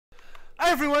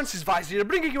Hi everyone, this is Vyzerio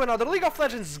bringing you another League of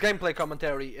Legends gameplay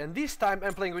commentary, and this time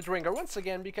I'm playing with Rengar once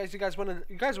again because you guys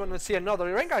wanna see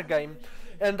another Rengar game,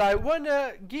 and I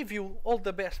wanna give you all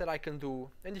the best that I can do.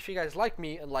 And if you guys like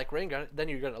me and like Rengar, then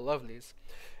you're gonna love this.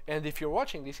 And if you're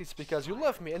watching this, it's because you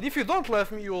love me. And if you don't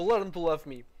love me, you will learn to love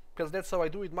me, because that's how I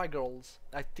do with my girls.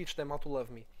 I teach them how to love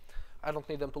me. I don't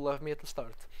need them to love me at the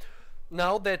start.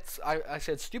 Now that I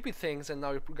said stupid things and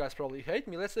now you guys probably hate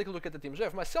me, let's take a look at the teams. We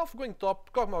have myself going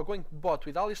top, Kog'Maw going bot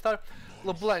with Alistar,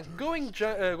 LeBlanc going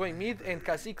mid, and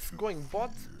Kha'Zix going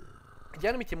bot. The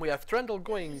enemy team we have Trundle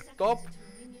going top.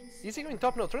 Is he going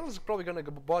top? No, Trundle's probably gonna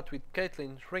go bot with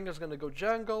Caitlyn. Rengar's gonna go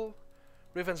jungle.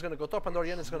 Riven's gonna go top and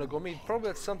Orianna's gonna go mid. Probably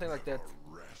that's something like that.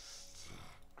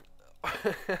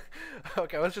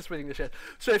 Okay, I was just reading the chat.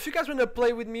 So if you guys wanna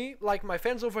play with me, like my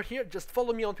fans over here, just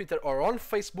follow me on Twitter or on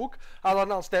Facebook. I'll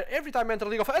announce there every time I enter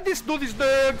League of Legends. This dude is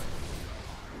dead!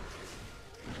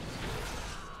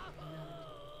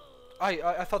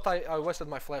 I thought I wasted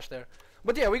my flash there.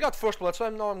 But yeah, we got first blood, so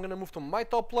now I'm gonna move to my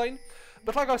top lane.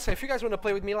 But like I was saying, if you guys wanna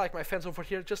play with me, like my fans over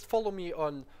here, just follow me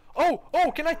on... Oh!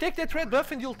 Can I take that red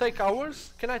buff and you'll take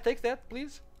ours? Can I take that,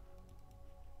 please?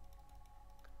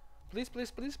 Please,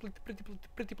 pretty please.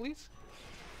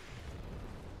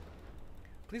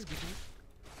 Please give me.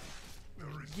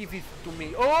 Give it to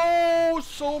me. Oh,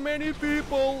 so many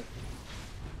people.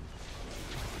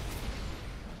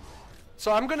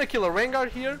 So I'm gonna kill a Rengar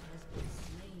here.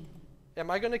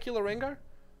 Am I gonna kill a Rengar?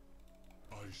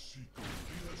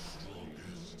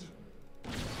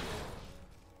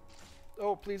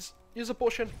 Oh, please. Use a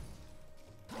potion.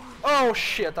 Oh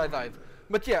shit, I died.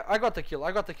 But yeah, I got the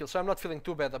kill, so I'm not feeling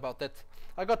too bad about that.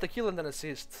 I got the kill and an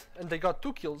assist, and they got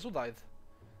 2 kills. Who died?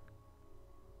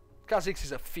 Kha'Zix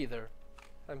is a feeder.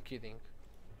 I'm kidding.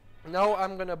 Now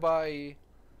I'm gonna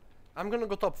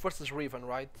go top versus Riven,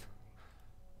 right?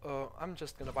 I'm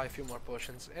just gonna buy a few more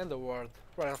potions and a ward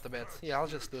right off the bat. Yeah, I'll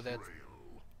just do that.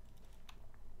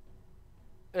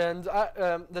 And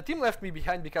the team left me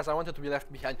behind because I wanted to be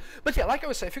left behind. But yeah, like I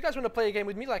was saying, if you guys want to play a game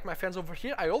with me, like my fans over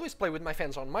here, I always play with my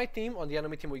fans on my team. On the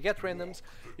enemy team we get randoms.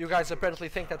 You guys apparently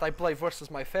think that I play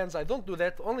versus my fans. I don't do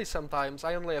that, only sometimes.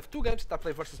 I only have 2 games that I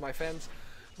play versus my fans.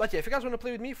 But yeah, if you guys want to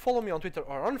play with me, follow me on Twitter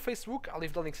or on Facebook. I'll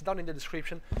leave the links down in the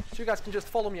description, so you guys can just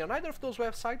follow me on either of those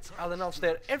websites. I'll announce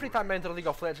there every time I enter League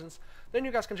of Legends. Then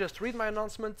you guys can just read my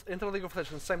announcement, enter League of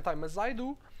Legends same time as I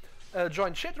do.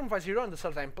 Join chatroom Vyzerio on the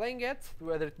server I'm playing at,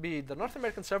 whether it be the North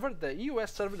American server, the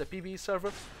US server, the PBE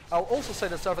server. I'll also say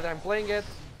the server that I'm playing at,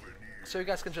 so you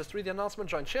guys can just read the announcement,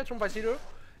 join chatroom Vyzerio,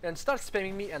 and start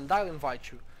spamming me and I'll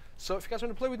invite you. So if you guys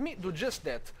want to play with me, do just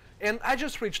that. And I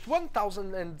just reached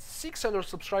 1,600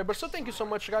 subscribers, so thank you so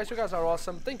much guys, you guys are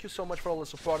awesome, thank you so much for all the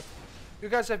support. You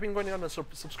guys have been going on a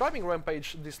subscribing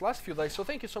rampage these last few days, so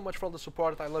thank you so much for all the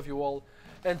support, I love you all.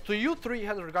 And to you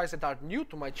 300 guys that are new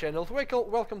to my channel,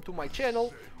 welcome to my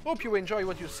channel. Hope you enjoy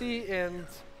what you see and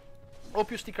hope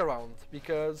you stick around,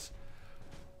 because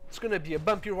it's gonna be a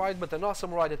bumpy ride but an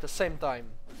awesome ride at the same time.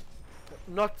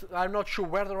 I'm not sure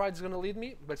where the ride is gonna lead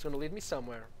me, but it's gonna lead me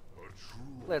somewhere.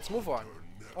 Let's move on.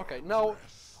 Okay, now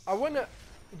I wanna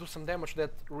do some damage to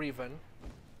that Riven.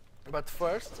 But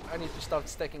first, I need to start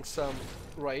stacking some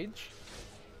rage.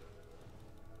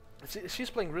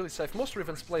 She's playing really safe. Most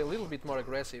Rivens play a little bit more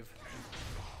aggressive.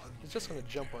 She's just gonna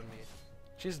jump on me.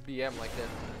 She's BM like that.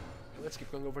 Let's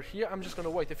keep going over here. I'm just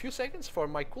gonna wait a few seconds for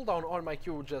my cooldown or my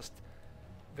Q just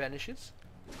vanishes.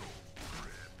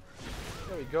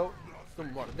 There we go. Do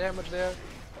more damage there.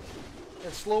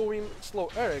 And slow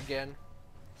her again.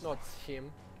 Not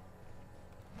him.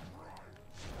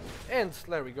 And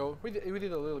there we go, we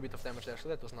did a little bit of damage there, so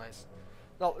that was nice.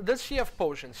 Now, does she have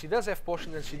potions? She does have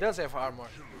potions and she does have armor.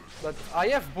 But I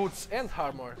have boots and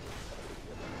armor.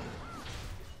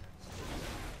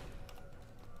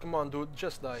 Come on dude,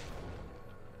 just die.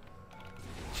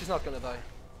 She's not gonna die.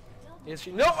 Is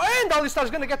she? No! And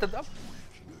Alistar's gonna get the double!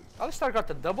 Alistar got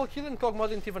the double kill and Kog'Maw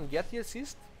didn't even get the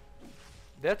assist?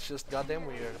 That's just goddamn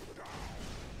weird.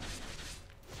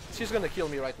 She's gonna kill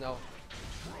me right now.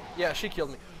 Yeah, she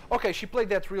killed me. Okay, she played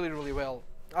that really well.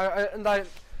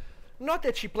 Not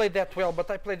that she played that well, but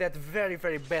I played that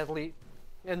very badly.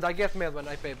 And I get mad when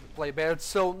I play bad,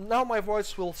 so now my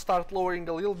voice will start lowering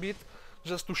a little bit,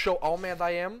 just to show how mad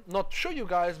I am. Not to show you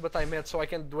guys, but I'm mad, so I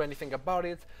can't do anything about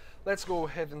it. Let's go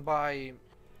ahead and buy...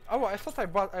 Oh, I thought I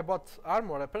bought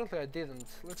armor, apparently I didn't.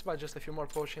 Let's buy just a few more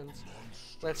potions.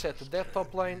 Let's head to that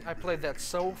top lane. I played that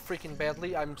so freaking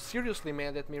badly, I'm seriously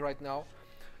mad at me right now.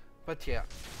 But yeah.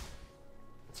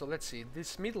 So let's see,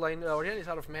 this mid lane, Orianna is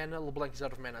out of mana, LeBlanc is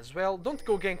out of mana as well. Don't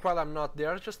go gank while I'm not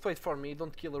there, just wait for me,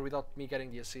 don't kill her without me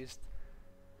getting the assist.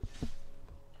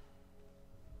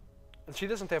 And she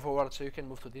doesn't have a ward, so you can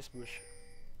move to this bush.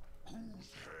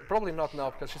 Probably not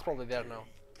now, because she's probably there now.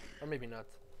 Or maybe not.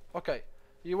 Okay.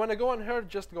 You wanna go on her?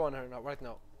 Just go on her now, right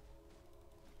now.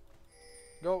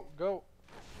 Go, go.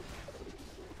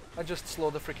 I just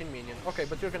slowed the freaking minion. Okay,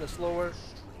 but you're gonna slow her.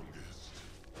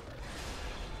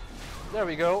 There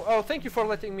we go. Oh, thank you for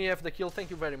letting me have the kill. Thank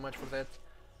you very much for that.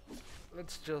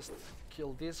 Let's just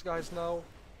kill these guys now.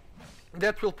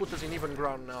 That will put us in even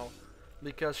ground now,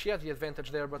 because she had the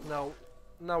advantage there, but now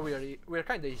we're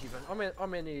kind of even. How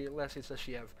many last hits does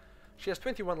she have? She has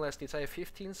 21 last hits. I have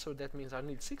 15, so that means I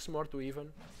need 6 more to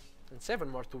even, and 7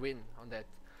 more to win on that.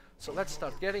 So let's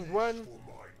start getting 1,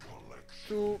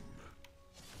 2,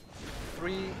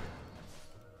 3,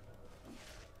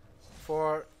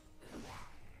 4.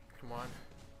 Come on.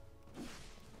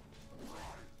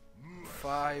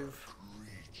 5.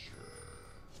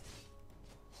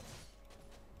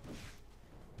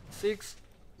 6,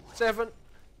 7,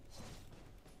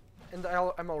 and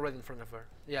I'm already in front of her.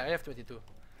 Yeah, I have 22.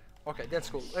 Okay, that's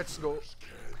cool. Let's go.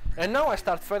 And now I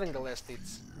start failing the last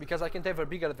hits, because I can't have a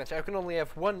bigger advantage. I can only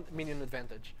have 1 minion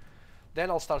advantage.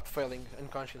 Then I'll start failing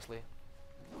unconsciously.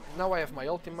 Now I have my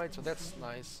ultimate, so that's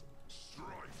nice.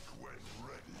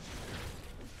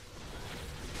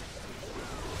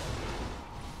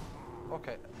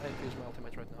 Okay, I have to use my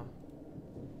ultimate right now.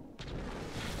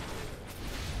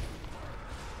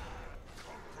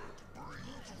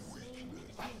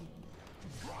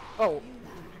 Oh,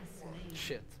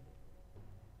 shit.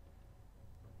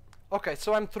 Okay,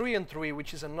 so I'm 3-3,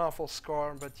 which is an awful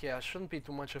score, but yeah, shouldn't be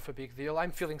too much of a big deal.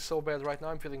 I'm feeling so bad right now,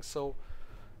 I'm feeling so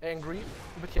angry,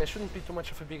 but yeah, shouldn't be too much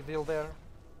of a big deal there.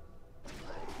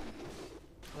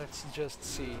 Let's just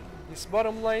see. This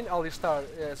bottom lane, Alistar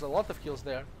has a lot of kills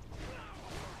there.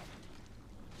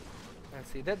 Let's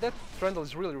see, that Trundle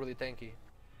is really, really tanky.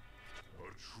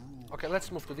 Okay,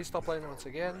 let's move to this top lane once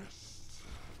again.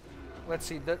 Let's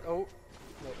see that. Oh,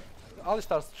 no.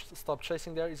 Alistar stopped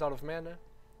chasing there. He's out of mana.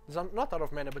 He's not out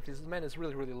of mana, but his mana is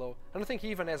really, really low. I don't think he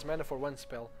even has mana for 1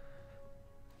 spell.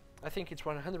 I think it's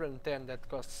 110 that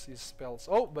costs his spells.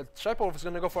 Oh, but Chihuahua is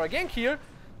gonna go for a gank here.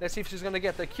 Let's see if she's gonna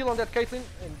get a kill on that Caitlyn,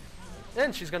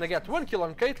 and she's gonna get 1 kill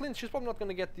on Caitlyn. She's probably not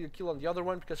gonna get the kill on the other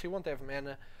one because she won't have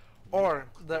mana or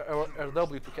her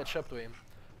W to catch up to him.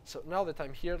 So now that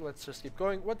I'm here, let's just keep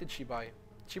going. What did she buy?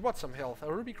 She bought some health.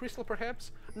 A ruby crystal,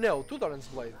 perhaps? No, 2 Doran's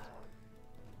blade.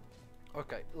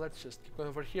 Okay, let's just keep going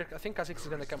over here. I think Kha'Zix is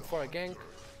gonna come for a gank.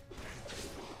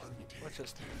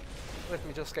 Let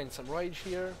me just gain some rage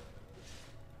here.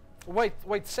 Wait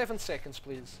 7 seconds,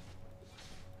 please.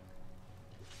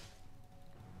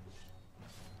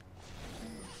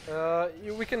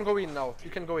 We can go in now. You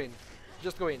can go in.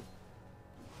 Just go in.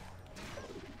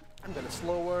 I'm gonna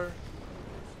slow her.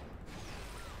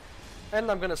 And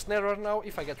I'm gonna snare her now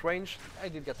if I get range. I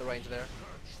did get the range there.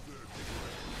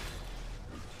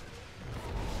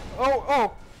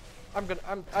 Oh! I'm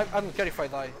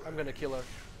terrified. I'm gonna kill her.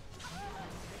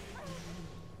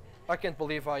 I can't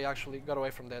believe I actually got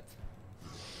away from that.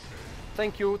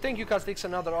 Thank you, Kha'Zix.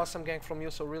 Another awesome gank from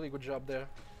you. So really good job there.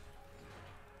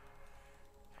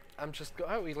 I'm just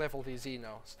we leveled the Z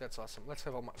now, so that's awesome.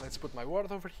 Let's put my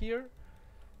ward over here,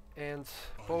 and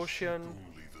potion.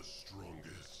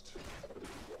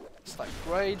 Stack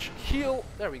rage, heal.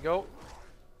 There we go.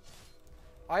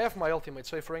 I have my ultimate,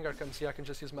 so if Rengar comes here, I can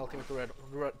just use my ultimate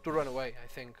to run away, I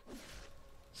think.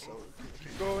 So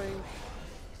keep going,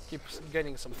 keep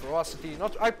gaining some ferocity.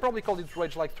 I probably called it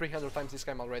rage like 300 times this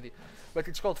game already, but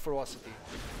it's called ferocity.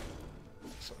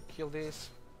 So kill this,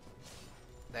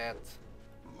 that.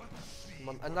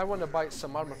 And I want to buy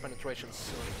some armor penetrations.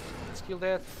 So let's kill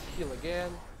that, heal again.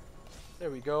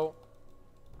 There we go.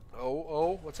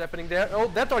 Oh, what's happening there? Oh,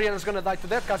 that Orianna's gonna die to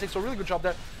that Kha'Zix, so really good job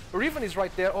there. Riven is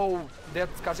right there. Oh, that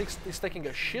Kha'Zix is taking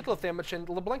a shitload of damage, and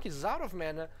LeBlanc is out of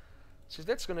mana. So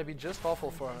that's gonna be just awful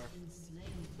for her.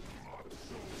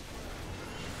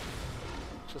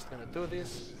 Just gonna do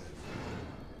this.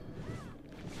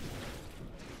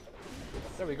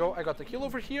 There we go, I got the kill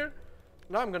over here.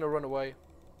 Now I'm gonna run away.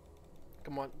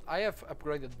 Come on, I have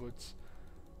upgraded boots,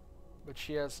 but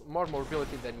she has more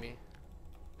mobility than me.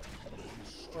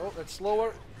 Oh, that's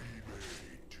slower.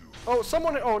 Oh,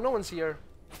 oh, no one's here.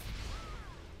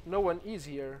 No one is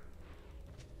here.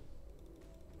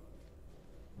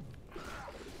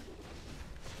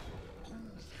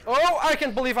 Oh, I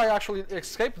can't believe I actually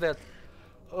escaped that.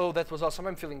 Oh, that was awesome.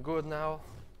 I'm feeling good now.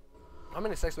 How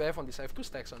many stacks do I have on this? I have 2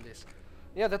 stacks on this.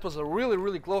 Yeah, that was a really,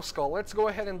 really close call. Let's go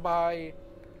ahead and buy...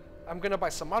 I'm gonna buy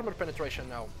some armor penetration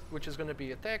now, which is gonna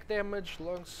be attack damage,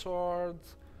 longsword,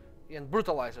 and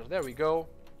brutalizer. There we go.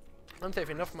 I don't have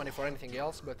enough money for anything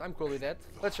else, but I'm cool with that.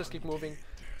 Let's just keep moving.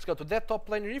 Let's go to that top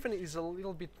lane. Riven is a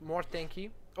little bit more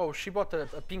tanky. Oh, she bought a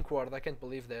pink ward. I can't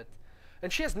believe that.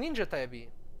 And she has ninja tabby.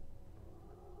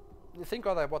 Thank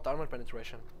God I bought armor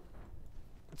penetration.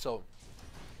 So,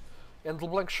 and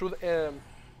LeBlanc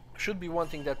should be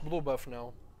wanting that blue buff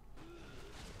now.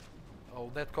 Oh,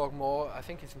 that Kog'Maw, I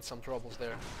think he's in some troubles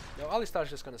there. Now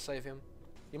Alistar's just gonna save him.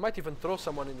 He might even throw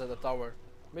someone into the tower.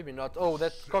 Maybe not. Oh,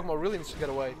 that Kog'Maw really needs to get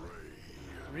away.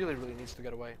 Really needs to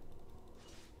get away.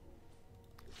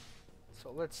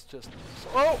 So let's just...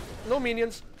 oh! No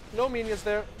minions! No minions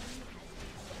there.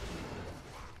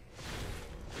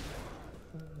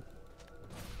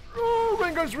 Oh,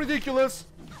 Rengar's ridiculous!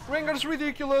 Rengar's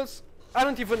ridiculous! I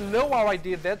don't even know how I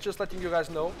did that, just letting you guys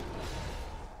know.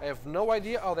 I have no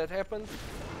idea how that happened.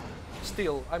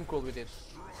 Still, I'm cool with it.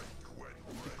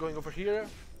 Keep going over here.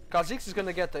 Kha'Zix is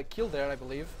gonna get a kill there, I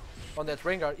believe. On that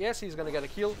Rengar. Yes, he's gonna get a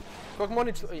kill. Kog'Maw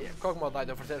needs to... yeah, Kog'Maw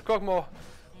died over there. Kog'Maw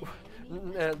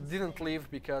didn't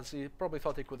leave because he probably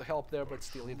thought he could help there, but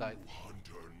still he died.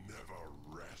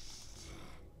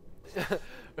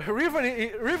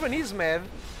 Riven is mad.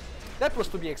 That was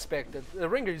to be expected.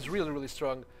 Rengar is really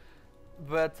strong.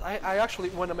 But I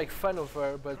actually want to make fun of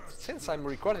her, but since I'm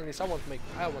recording this, I won't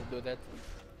do that.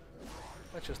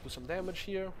 Let's just do some damage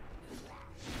here.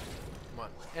 Come on,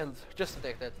 and just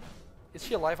attack that. Is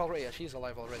she alive already? Yeah, she's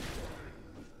alive already.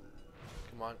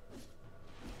 Come on.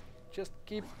 Just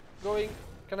keep going.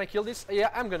 Can I kill this? Yeah,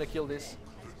 I'm gonna kill this.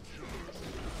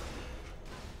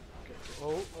 Okay.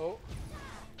 Oh.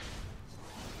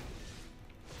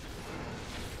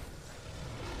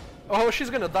 Oh, she's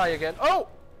gonna die again. Oh!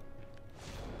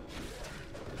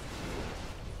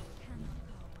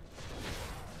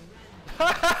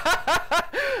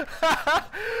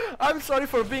 I'm sorry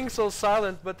for being so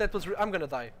silent, but that was... I'm gonna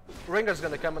die. Rengar's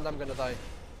gonna come and I'm gonna die.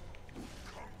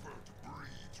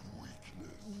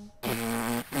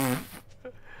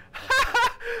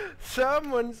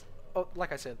 Someone's... oh,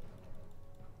 like I said.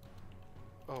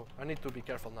 Oh, I need to be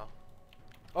careful now.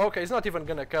 Okay, it's not even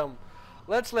gonna come.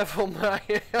 Let's level my...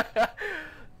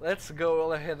 let's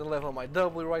go ahead and level my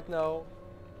W right now.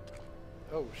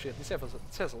 Oh shit, this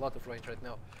has a lot of range right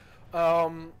now.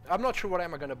 I'm not sure what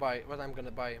I'm gonna buy.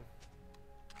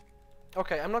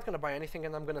 Okay, I'm not gonna buy anything,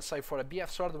 and I'm gonna save for a BF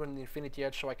sword with an infinity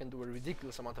edge so I can do a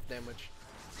ridiculous amount of damage.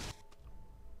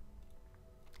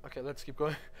 Okay, let's keep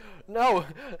going. No!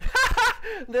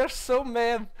 They're so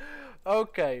mad!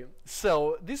 Okay,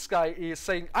 so this guy is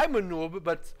saying I'm a noob,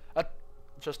 but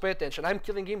just pay attention, I'm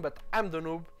killing him, but I'm the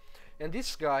noob. And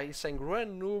this guy is saying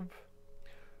run noob.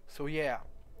 So yeah,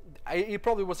 he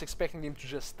probably was expecting him to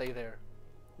just stay there.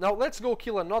 Now let's go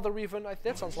kill another Riven.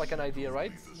 That sounds like an idea,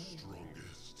 right?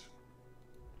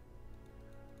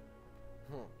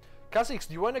 Kha'Zix,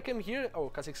 do you wanna come here? Oh,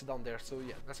 Kha'Zix is down there, so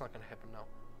yeah, that's not gonna happen now.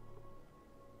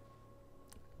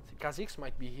 See, Kha'Zix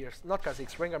might be here. Not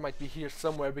Kha'Zix, Rengar might be here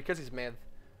somewhere because he's mad.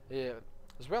 Yeah,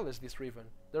 as well as this Riven.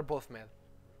 They're both mad.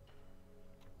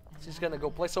 So he's gonna go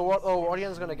play. So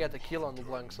Orion's gonna get a kill on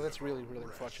LeBlanc, so that's really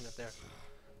unfortunate there.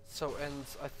 So, and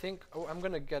I think... oh, I'm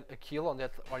gonna get a kill on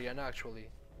that Orianna actually.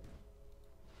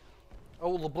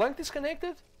 Oh, LeBlanc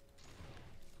disconnected?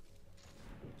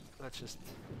 Let's just...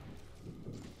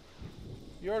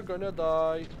 you're gonna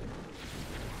die.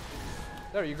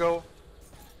 There you go.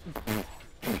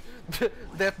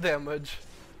 That damage.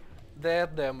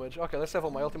 That damage. Okay, let's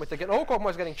level my ultimate again. Oh, Kog'Maw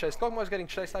is getting chased. Kog'Maw is getting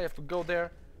chased. I have to go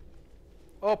there.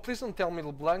 Oh, please don't tell me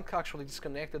LeBlanc actually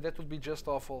disconnected. That would be just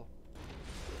awful.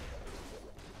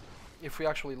 If we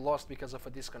actually lost because of a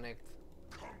disconnect.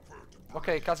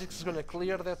 Okay, Kha'Zix is gonna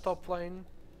clear that top lane.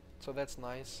 So that's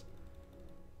nice.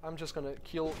 I'm just gonna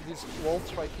kill these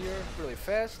wolves right here really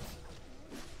fast.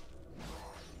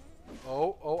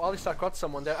 Oh, Alistar caught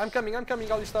someone there. I'm coming,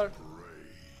 Alistar.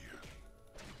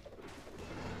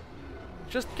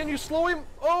 Just, can you slow him?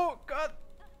 Oh, God.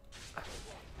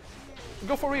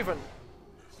 Go for Riven.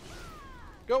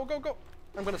 Go.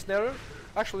 I'm gonna snare her.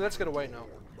 Actually, let's get away now.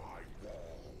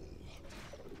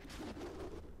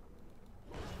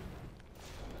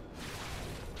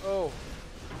 Oh.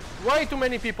 Way too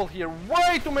many people here.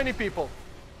 Way too many people.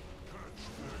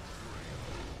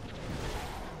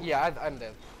 Yeah, I'm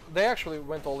dead. They actually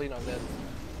went all in on that.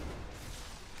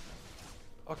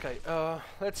 Okay,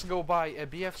 let's go buy a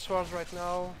BF sword right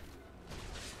now.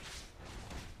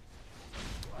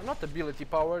 Not ability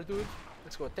power, dude.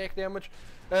 Let's go attack damage.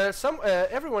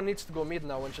 Everyone needs to go mid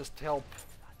now and just help.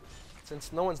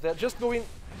 Since no one's there, just go in.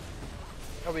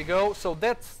 There we go. So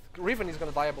that Riven is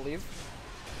gonna die, I believe.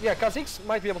 Yeah, Kha'Zix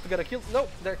might be able to get a kill. No,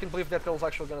 I can believe that girl's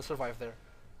actually gonna survive there.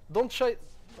 Don't chase.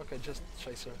 Okay, just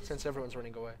chase her, since everyone's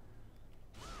running away.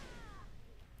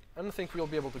 I don't think we'll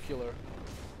be able to kill her.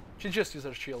 She just used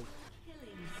her shield.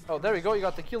 Oh, there we go, you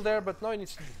got the kill there, but now you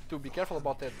need to be careful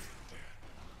about that.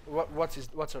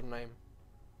 What's her name?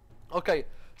 Okay,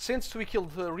 since we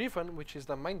killed Riven, which is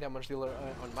the main damage dealer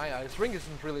on my eyes, Ring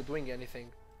isn't really doing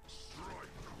anything.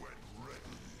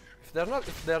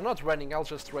 If they're not running, I'll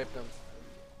just rape them.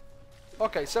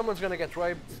 Okay, someone's gonna get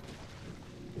raped.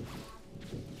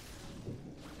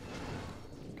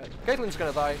 Okay, Caitlyn's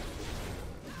gonna die.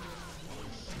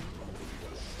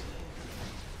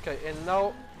 Okay, and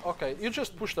now, okay, you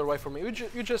just pushed her away from me.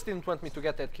 You just didn't want me to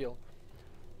get that kill.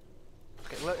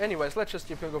 Okay, anyways, let's just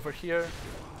keep going over here.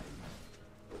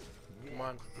 Come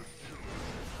on.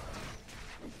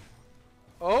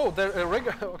 Oh, there,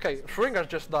 Rengar. Okay, Rengar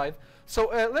just died.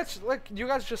 So you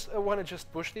guys just want to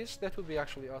just push this? That would be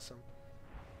actually awesome.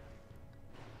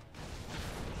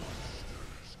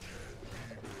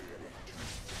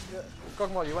 Yeah,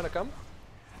 Kog'Maw, you wanna come?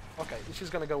 Okay, she's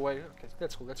gonna go away. Okay,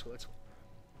 that's cool. That's cool. That's cool.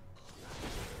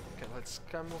 Okay, let's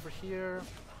come over here.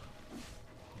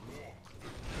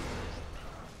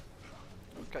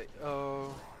 Okay,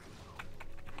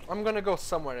 I'm gonna go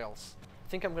somewhere else. I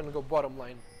think I'm gonna go bottom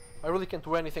lane. I really can't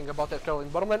do anything about that curling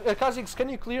bottom lane. Kha'Zix, can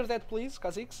you clear that, please?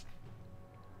 Kha'Zix?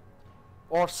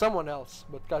 Or someone else,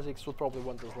 but Kha'Zix would probably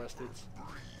want those last hits.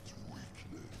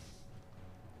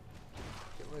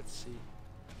 Okay, let's see.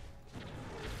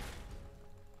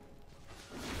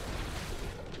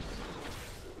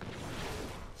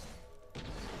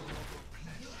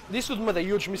 This would make a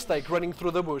huge mistake running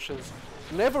through the bushes.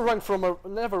 Never run from a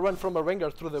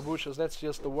Rengar through the bushes. That's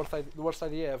just the worst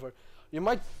idea ever. You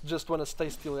might just want to stay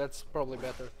still. That's probably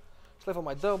better. Let's level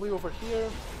my W over here.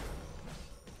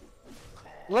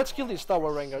 Let's kill this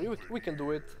tower Rengar. We can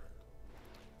do it.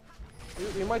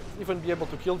 We might even be able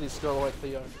to kill this girl right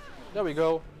there. There we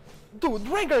go. Dude,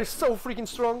 Rengar is so freaking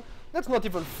strong. That's not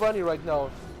even funny right now.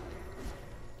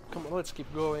 Come on, let's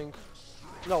keep going.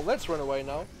 No, let's run away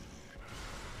now.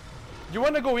 You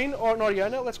wanna go in on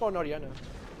Orianna? Let's go on Orianna.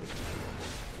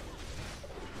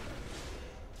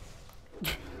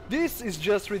 This is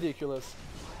just ridiculous.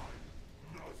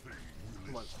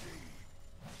 Come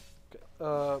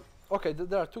on. Okay,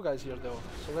 there are two guys here though,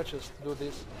 so let's just do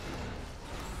this.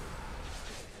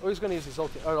 Oh, he's gonna use his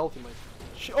ultimate.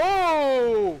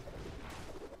 Oh!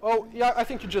 Oh, yeah, I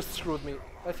think you just screwed me.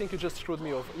 I think you just screwed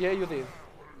me over. Yeah, you did.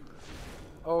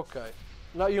 Okay.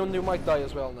 Now you might die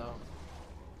as well now.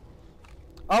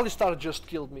 Alistar just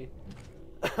killed me.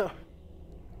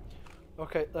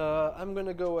 Okay, I'm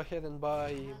gonna go ahead and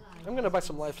buy... I'm gonna buy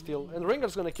some lifesteal. And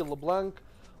Rengar's gonna kill LeBlanc.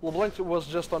 LeBlanc was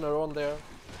just on her own there.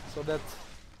 So that...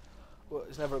 Well,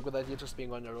 it's never a good idea just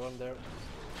being on her own there.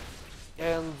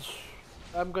 And...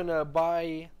 I'm gonna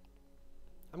buy...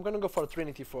 I'm gonna go for a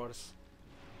Trinity Force.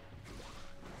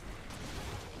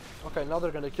 Okay, now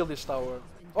they're gonna kill this tower.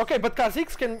 Okay, but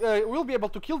Kha'Zix will be able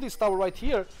to kill this tower right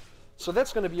here. So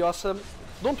that's gonna be awesome.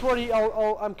 Don't worry,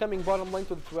 I'm coming bottom lane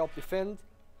to help defend.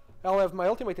 I'll have my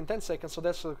ultimate in 10 seconds, so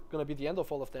that's gonna be the end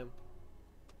of all of them.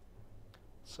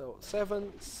 So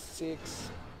 7, 6,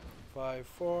 5,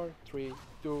 4, 3,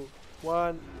 2,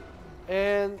 1,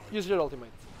 and use your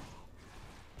ultimate.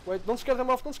 Wait, don't scare them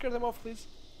off, please.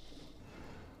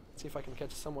 Let's see if I can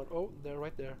catch someone. Oh, they're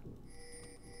right there.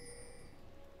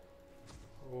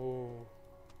 Oh.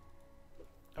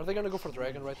 Are they gonna go for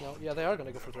dragon right now? Yeah, they are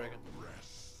gonna go for dragon.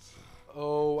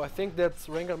 Oh, I think that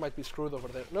Rengar might be screwed over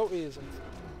there. No, he isn't.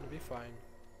 It'll be fine.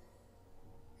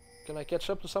 Can I catch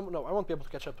up to someone? No, I won't be able to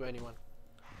catch up to anyone.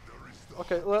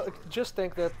 Okay, well, just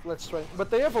tank that. Let's try.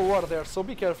 But they have a ward there, so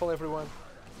be careful, everyone.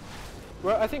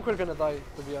 Well, I think we're gonna die,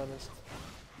 to be honest.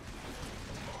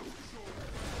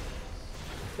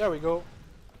 There we go.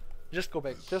 Just go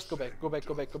back. Just go back. Go back.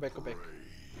 Go back. Go back. Go back.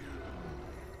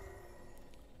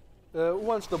 Who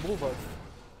wants the blue buff?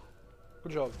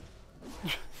 Good job.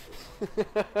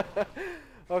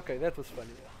 Okay, that was funny.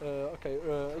 Okay,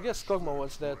 I guess Kog'Maw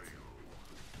wants that.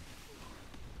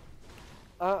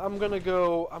 I'm gonna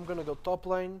go top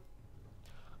lane.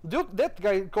 Dude, that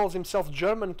guy calls himself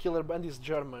German killer and he's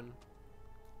German.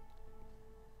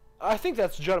 I think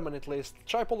that's German at least.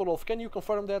 Tripolar Wolf, can you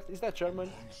confirm that? Is that German?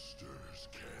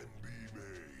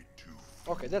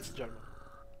 Okay, that's German.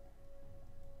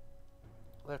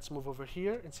 Let's move over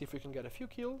here and see if we can get a few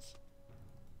kills.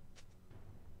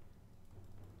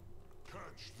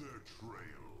 Catch their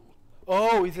trail.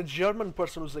 Oh, he's a German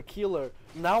person who's a killer.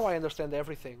 Now I understand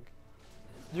everything.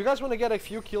 Do you guys want to get a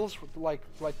few kills, like,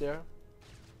 right there?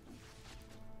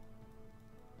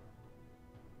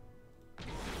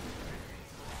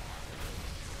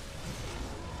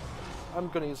 I'm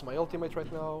gonna use my ultimate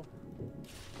right now.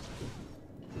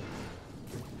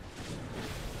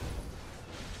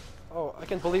 Oh, I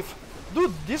can't believe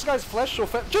Dude, these guys flash so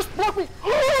fast. Just block me!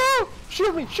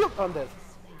 Shield me! Shield! I'm dead.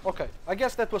 Okay, I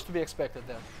guess that was to be expected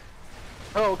there.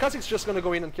 Oh, Kha'Zix's just gonna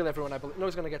go in and kill everyone, I believe. No,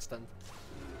 he's gonna get stunned.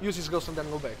 Use his ghost and then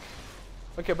go back.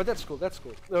 Okay, but that's cool, that's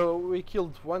cool. We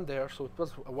killed one there, so it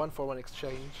was a 1-for-1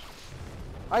 exchange.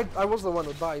 I was the one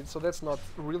who died, so that's not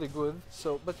really good.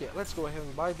 So, but yeah, let's go ahead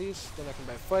and buy this, then I can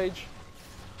buy Phage.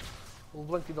 We'll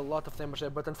blunt did a lot of damage there,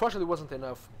 but unfortunately it wasn't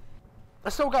enough.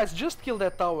 So guys, just kill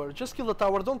that tower, just kill the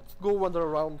tower, don't go wander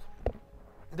around.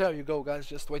 There you go guys,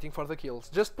 just waiting for the kills.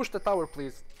 Just push the tower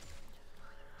please.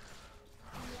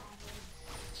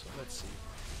 So let's see.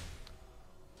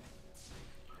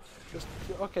 Just,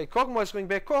 okay, Kog'Maw is going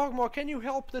back. Kog'Maw, can you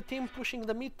help the team pushing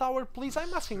the mid tower please?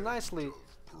 I'm asking nicely.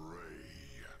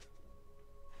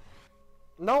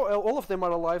 Now all of them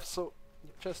are alive, so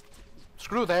just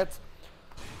screw that.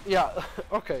 Yeah,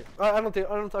 okay. I'm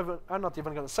not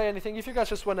even gonna say anything. If you guys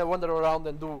just wanna wander around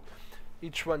and do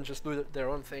each one just do their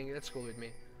own thing, that's cool with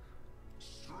me.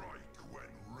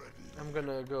 I'm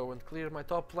gonna go and clear my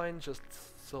top line just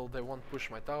so they won't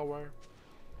push my tower.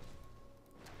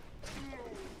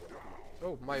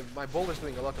 Oh, my ball is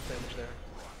doing a lot of damage there.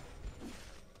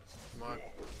 Come on.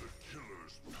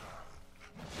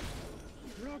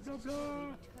 Blah, blah,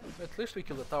 blah. At least we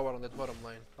killed the tower on that bottom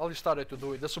line. Ali started to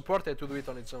do it. The support had to do it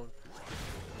on its own.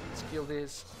 Let's kill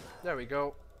this. There we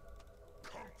go.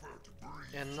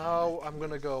 And now I'm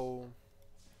gonna go.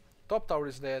 Top tower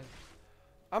is dead.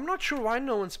 I'm not sure why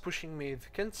no one's pushing mid.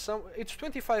 Can some? It's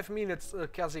 25 minutes,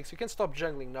 Kha'Zix. You can stop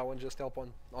jungling now and just help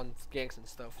on ganks and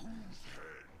stuff.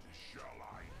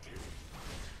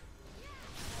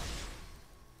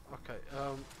 Okay.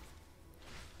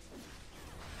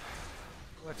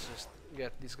 Let's just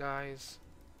get these guys.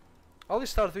 Ali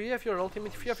start. Do you have your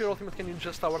ultimate? If you have your ultimate, can you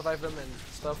just tower dive them and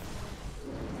stuff?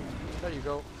 There you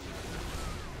go.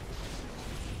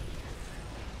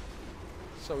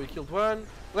 So we killed one.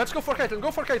 Let's go for Caitlyn.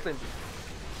 Go for Caitlyn.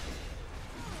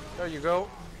 There you go.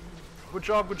 Good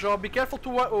job. Good job. Be careful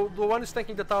to the one is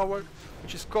tanking the tower,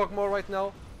 which is Kog'Maw right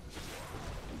now.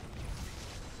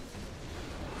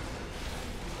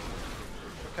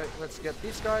 Okay, let's get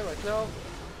this guy right now.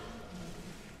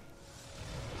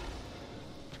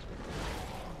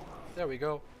 There we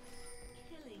go.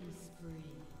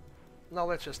 Now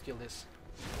let's just kill this.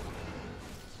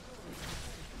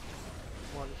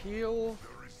 One heal.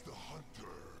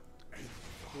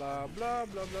 Blah blah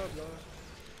blah blah blah.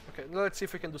 Okay, let's see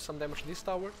if we can do some damage to this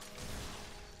tower.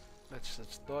 Let's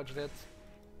just dodge that.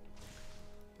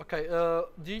 Okay,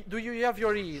 do you have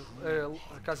your E,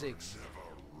 Kha'Zix?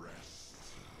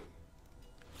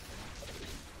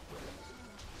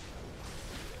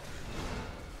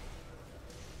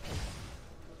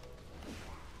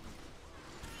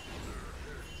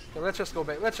 Okay, let's just go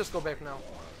back. Let's just go back now.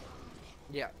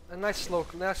 Yeah, a nice slow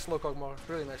Kog'Maw.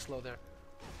 Really nice slow there.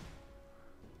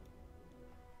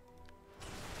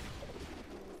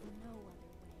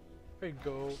 There you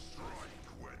go.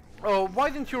 Oh, why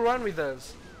didn't you run with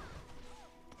us?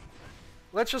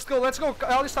 Let's just go. Let's go.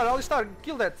 Alistar,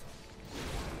 kill that.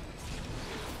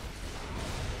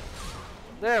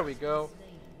 There we go.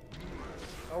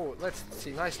 Oh, let's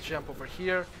see. Nice jump over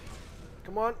here.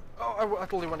 Come on. Oh, I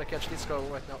totally want to catch this girl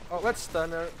right now. Oh, let's stun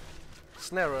her.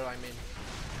 Snare her, I mean.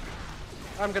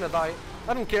 I'm gonna die.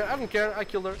 I don't care. I don't care. I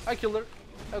killed her. I killed her.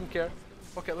 I don't care.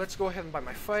 Okay, let's go ahead and buy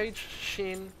my Phage.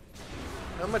 Shin.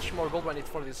 How much more gold do I need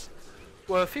for this?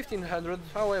 Well, 1500.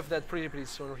 I'll have that pretty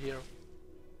soon here.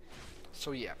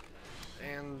 So yeah.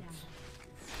 And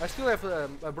I still have a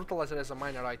brutalizer as a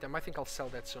minor item. I think I'll sell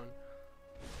that soon.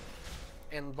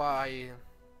 And buy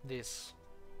this.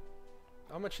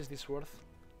 How much is this worth?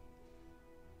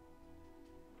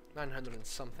 900 and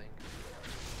something.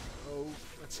 Oh,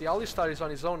 let's see. Alistar is on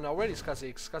his own now. Where is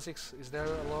Kha'Zix? Kha'Zix is there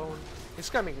alone. He's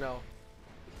coming now.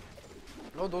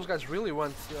 No, those guys really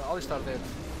want Alistar dead.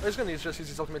 He's gonna just use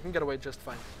his ultimate and get away just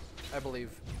fine, I believe.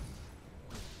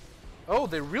 Oh,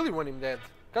 they really want him dead.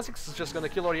 Kha'Zix is just gonna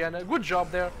kill Orianna. Good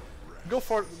job there. Go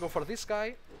for this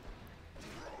guy.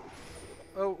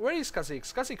 Oh, where is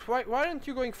Kha'Zix? Kha'Zix, why aren't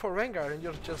you going for Rengar and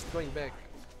you're just going back?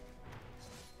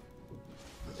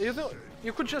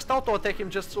 You could just auto attack him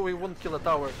just so he won't kill a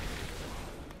tower.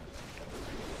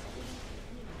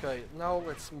 Okay, now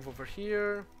let's move over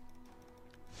here.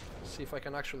 See if I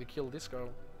can actually kill this girl.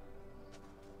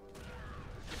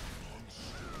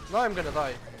 Now I'm gonna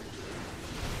die.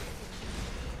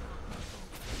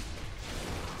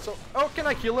 So, oh, can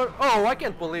I kill her? Oh, I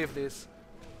can't believe this.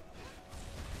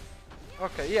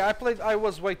 Okay, yeah, I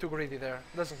was way too greedy there.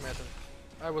 Doesn't matter.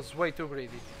 I was way too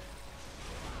greedy.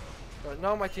 But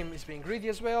now my team is being greedy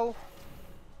as well.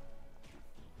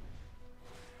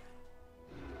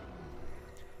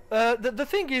 The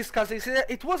thing is, cause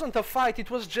it wasn't a fight. It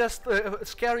was just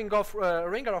scaring off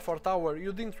Rengar off our tower.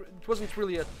 You didn't. It wasn't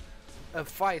really a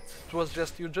fight. It was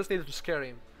just you just needed to scare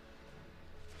him.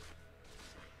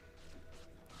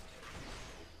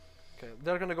 Okay,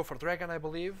 they're gonna go for dragon, I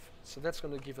believe. So that's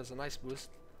gonna give us a nice boost.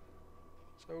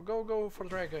 So go for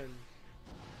dragon.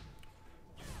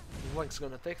 Blank's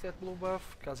gonna take that blue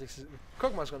buff.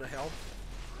 Kog'Maw's gonna help.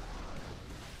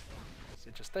 So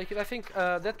just take it. I think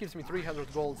that gives me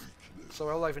 300 gold. So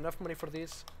I'll have enough money for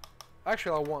this.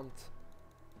 Actually, I won't.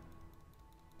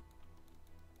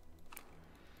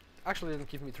 Actually, it didn't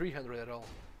give me 300 at all.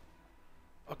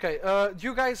 Okay, do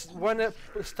you guys wanna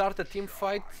start a team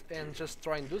fight and just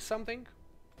try and do something?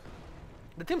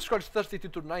 The team score is 32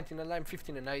 to 19 and I'm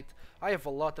 15 and 8. I have a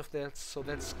lot of that, so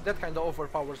that kind of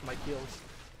overpowers my kills.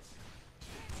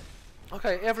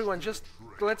 Okay, everyone, just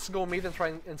let's go mid and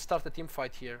try and start a team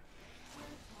fight here.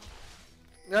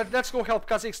 Let's go help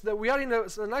Kha'Zix. We are in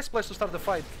a nice place to start the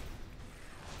fight.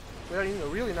 We are in a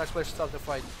really nice place to start the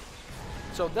fight.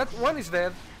 So that one is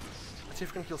dead. Let's see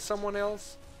if we can kill someone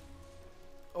else.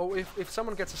 Oh, if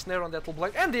someone gets a snare on that will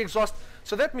blank. And the exhaust.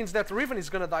 So that means that Riven is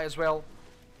gonna die as well.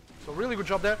 So really good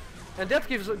job there. And that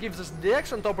gives us the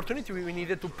excellent opportunity we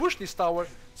needed to push this tower.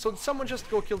 So someone just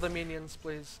go kill the minions,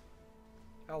 please.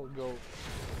 I'll go.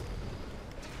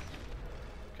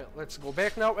 Okay, let's go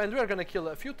back now. And we are gonna kill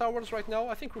a few towers right now.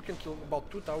 I think we can kill about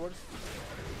 2 towers.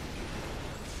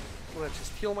 Let's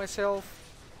just heal myself.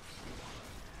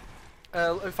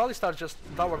 If Alistar just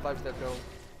tower dives that girl,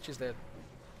 she's dead.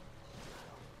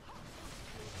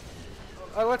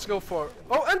 Let's go for...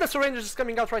 Oh, and the Rangers is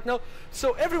coming out right now.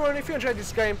 So everyone, if you enjoyed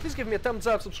this game, please give me a thumbs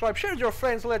up, subscribe, share with your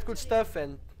friends, all that good stuff,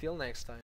 and till next time.